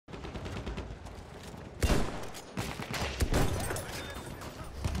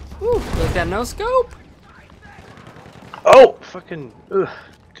Woo, like that no scope. Oh, fucking, ugh.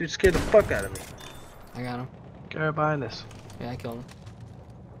 Dude scared the fuck out of me. I got him. Guy right behind us. Yeah, I killed him.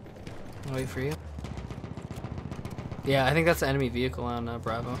 I'll wait for you. Yeah, I think that's the enemy vehicle on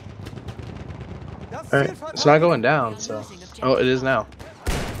Bravo. Alright, it's not going down, so. Oh, it is now.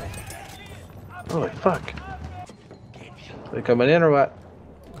 Holy fuck. Are they coming in or what?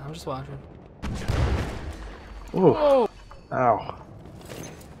 I'm just watching. Ooh. Oh. Ow.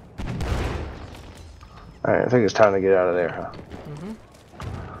 Alright, I think it's time to get out of there, huh?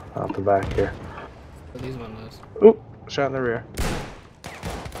 Mm-hmm. Out the back here. These windows. Oop, shot in the rear.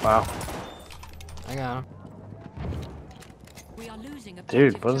 Wow. I got him.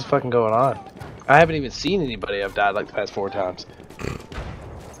 Dude, what is fucking going on? I haven't even seen anybody I've died like the past 4 times.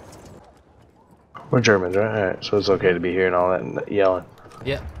 We're Germans, right? Alright, so it's okay to be hearing all that and yelling.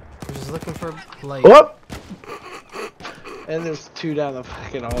 Yep. We're just looking for light. Whoop! And there's 2 down the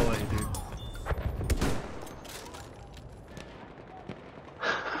fucking hallway, dude.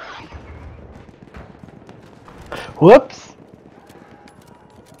 Whoops!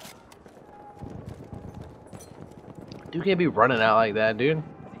 You can't be running out like that, dude.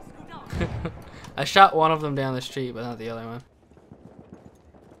 I shot one of them down the street, but not the other one.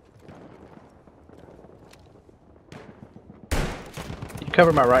 You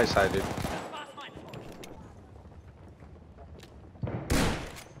cover my right side, dude.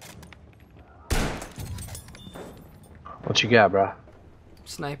 What you got, bro?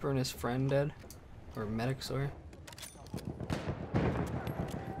 Sniper and his friend dead. Or medic, sorry.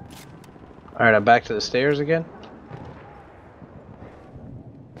 Alright, I'm back to the stairs again.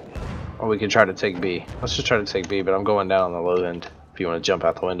 Or we can try to take B. Let's just try to take B, but I'm going down on the low end if you want to jump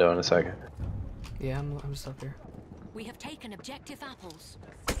out the window in a second. Yeah, I'm just up here. We have taken objective apples.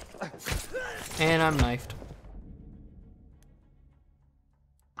 And I'm knifed.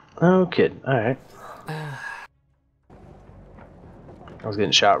 Oh, kid. Alright. I was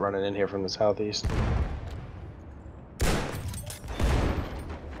getting shot running in here from the southeast.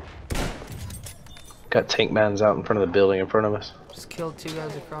 Got tank mans out in front of the building in front of us. Just killed 2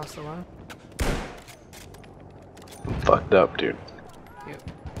 guys across the line. I'm fucked up, dude. Yep.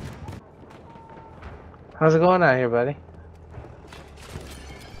 How's it going out here, buddy?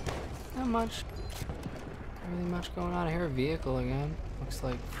 Not much. Not really much going on. I hear a vehicle again. Looks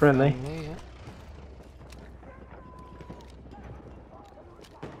like friendly. Yeah.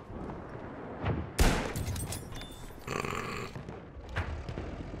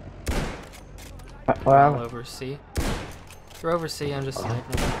 Wow. All over C. They're over C, I'm just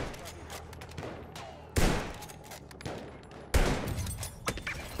sniping them.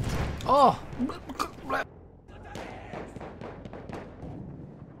 Oh!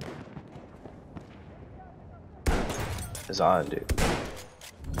 It's on, dude.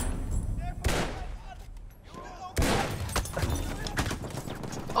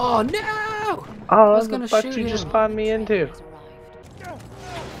 Oh no! Oh, I was what gonna the fuck shoot you him. just spawned me into?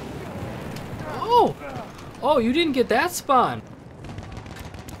 Oh! Oh, you didn't get that spawn.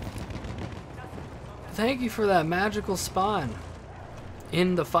 Thank you for that magical spawn.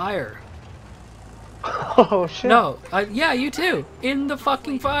 In the fire. Oh shit. No, yeah, you too. In the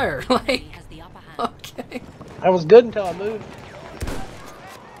fucking fire. Like, okay. I was good until I moved.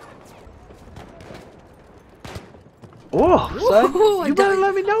 Whoa, son. Ooh, You better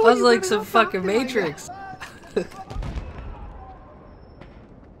let me know. I was like some fucking Matrix.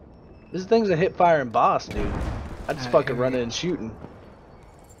 This thing's a hip fire and boss, dude. I just fucking run in and shooting.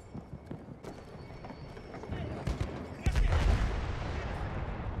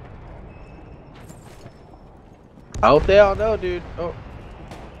 I hope they all know, dude. Oh.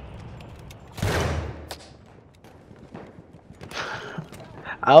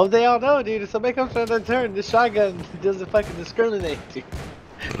 I hope they all know, dude. If somebody comes on their turn, this shotgun doesn't fucking discriminate, dude.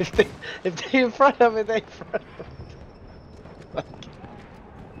 If they in front of it, they in front of it.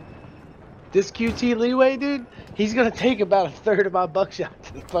 This QT leeway, dude, he's gonna take about 1/3 of my buckshot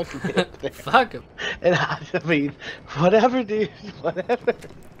to the fucking hip there. Fuck him. And I mean, whatever, dude, whatever.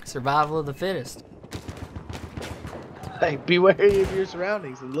 Survival of the fittest. Like, be wary of your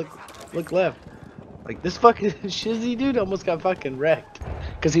surroundings and look left. Like, this fucking shizzy dude almost got fucking wrecked.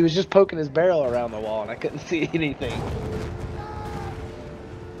 Because he was just poking his barrel around the wall and I couldn't see anything.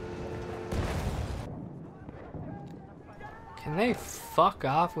 Can they fuck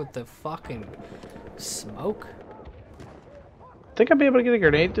off with the fucking smoke? Think I'd be able to get a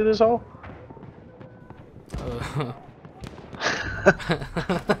grenade through this hole?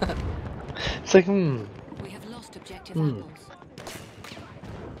 It's like, We have lost objective apples.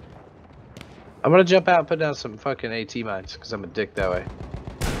 I'm gonna jump out and put down some fucking AT mines because I'm a dick that way.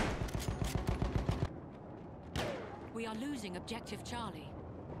 objective Charlie.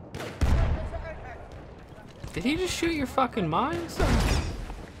 Did he just shoot your fucking mines?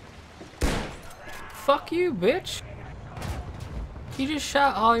 Fuck you, bitch. He just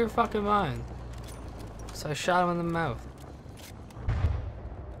shot all your fucking mines. So I shot him in the mouth.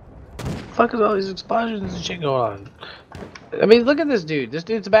 Fuck is all these explosions and shit going on? I mean, look at this dude. This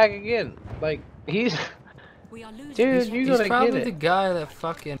dude's back again. Like, he's... We are losing. Dude, you He's gonna get probably it. the guy that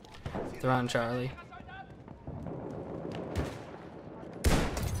fucking threw on Charlie.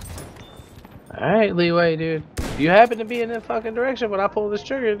 Alright, Leeway, dude. If you happen to be in that fucking direction when I pull this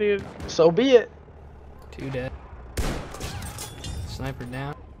trigger, dude, so be it. 2 dead. Sniper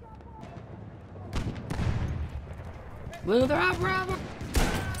down. Blue, they're out, bravo!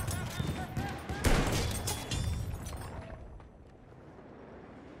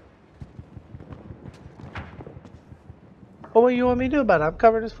 Well, what do you want me to do about it? I'm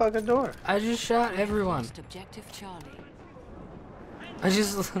covering this fucking door. I just shot everyone. Lost objective Charlie. I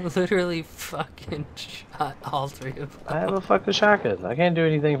just literally fucking shot all 3 of them. I have a fucking shotgun. I can't do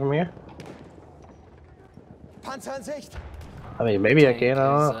anything from here. Panzerinsicht! I mean, maybe I Tank can. I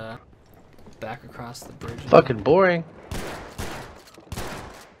don't is, know. Back across the bridge. Fucking boring.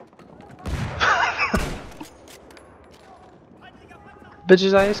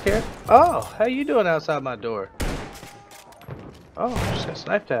 Bitches, I ain't scared. Oh, how you doing outside my door? Oh, I just got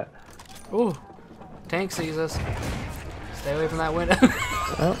sniped at. Ooh, tank sees us. Stay away from that window.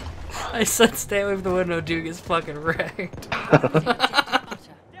 Oh. I said stay away from the window, dude gets fucking wrecked.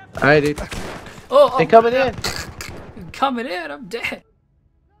 Alright, dude. Oh, They coming in. Coming in, I'm dead.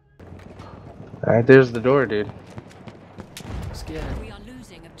 Alright, there's the door, dude. Let's get it. We are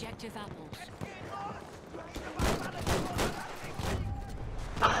losing objective apples.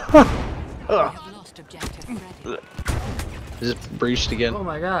 We have lost objective Freddy. Just breached again. Oh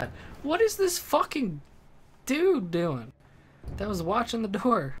my god. What is this fucking dude doing? That was watching the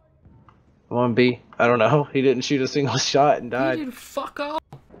door. 1B. I don't know. He didn't shoot a single shot and He died. did fuck all.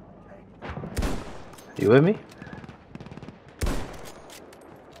 You with me?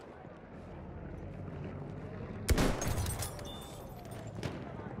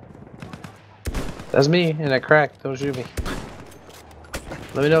 That's me in that crack. Don't shoot me.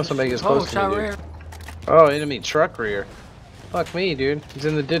 Let me know if somebody gets Oh, close to shot me, dude. rear. Oh, enemy truck rear. Fuck me, dude. He's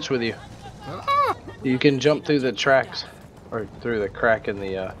in the ditch with you. Ah! You can jump through the tracks. Or through the crack in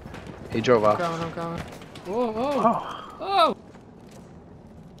the, he drove off. I'm coming. Whoa, whoa. Oh. Oh!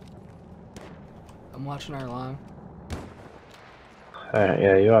 I'm watching our line. Alright,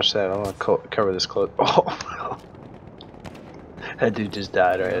 yeah, you watch that. I'm gonna cover this close. Oh. That dude just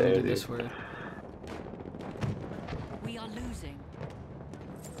died right there, dude. This way. We are losing.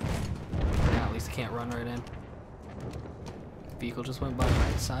 Yeah, at least I can't run right in. Vehicle just went by the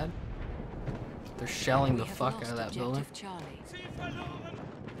right side. They're shelling the We have fuck lost out of that objective building. Charlie.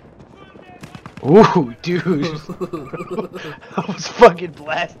 Ooh, dude. I was fucking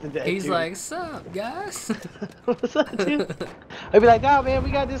blasted that He's dude. like, sup, guys? What's up, dude? I'd be like, nah, man, we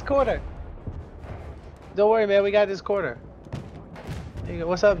got this corner. Don't worry, man, we got this corner. There you go.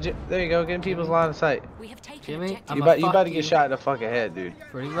 What's up, there you go, getting people's line of sight. We have taken Jimmy, objective. I'm You a about, fuck to you. get shot in the fucking head, dude.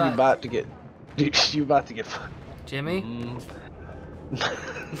 Pretty You right. about to get, dude, you about to get fucked. Jimmy? Mm.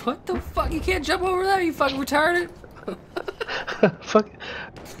 What the fuck? You can't jump over that, you fucking retarded? Fuck.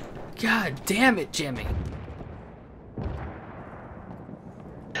 God damn it, Jimmy.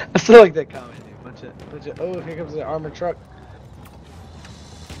 I still like that comment, dude. Bunch of, oh, here comes the armored truck.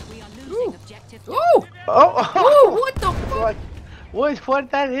 We are losing Ooh. objective. Ooh! Oh, Oh, what the fuck?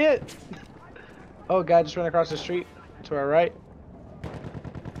 what that hit? Oh, guy just ran across the street to our right.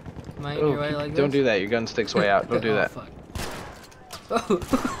 Am I in your way like Don't this? do that. Your gun sticks way out. Don't do Oh, that. fuck. Oh.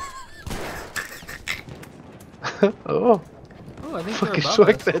 Oh, Oh, I think fucking they're above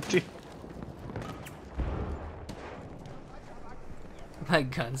swipe us. that dude. My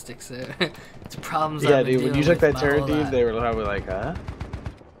gun sticks there. It's problems Yeah, I've been dude. When you dealing took that with my turn, whole dude, life. they were probably like, huh?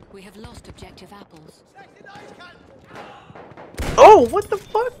 We have lost objective apples. Oh, what the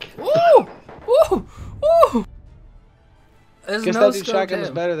fuck? Ooh! Ooh! Ooh! There's Guess no that dude's scope shotgun is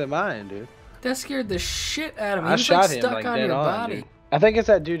him. better than mine, dude. That scared the shit out of me. I He was shot like him stuck like on dead your on, body. dude. I think it's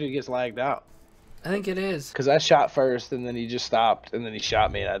that dude who gets lagged out. I think it is. Cause I shot first, and then he just stopped, and then he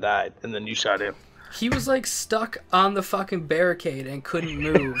shot me, and I died, and then you shot him. He was like stuck on the fucking barricade and couldn't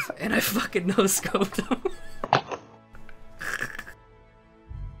move, and I fucking no-scoped him.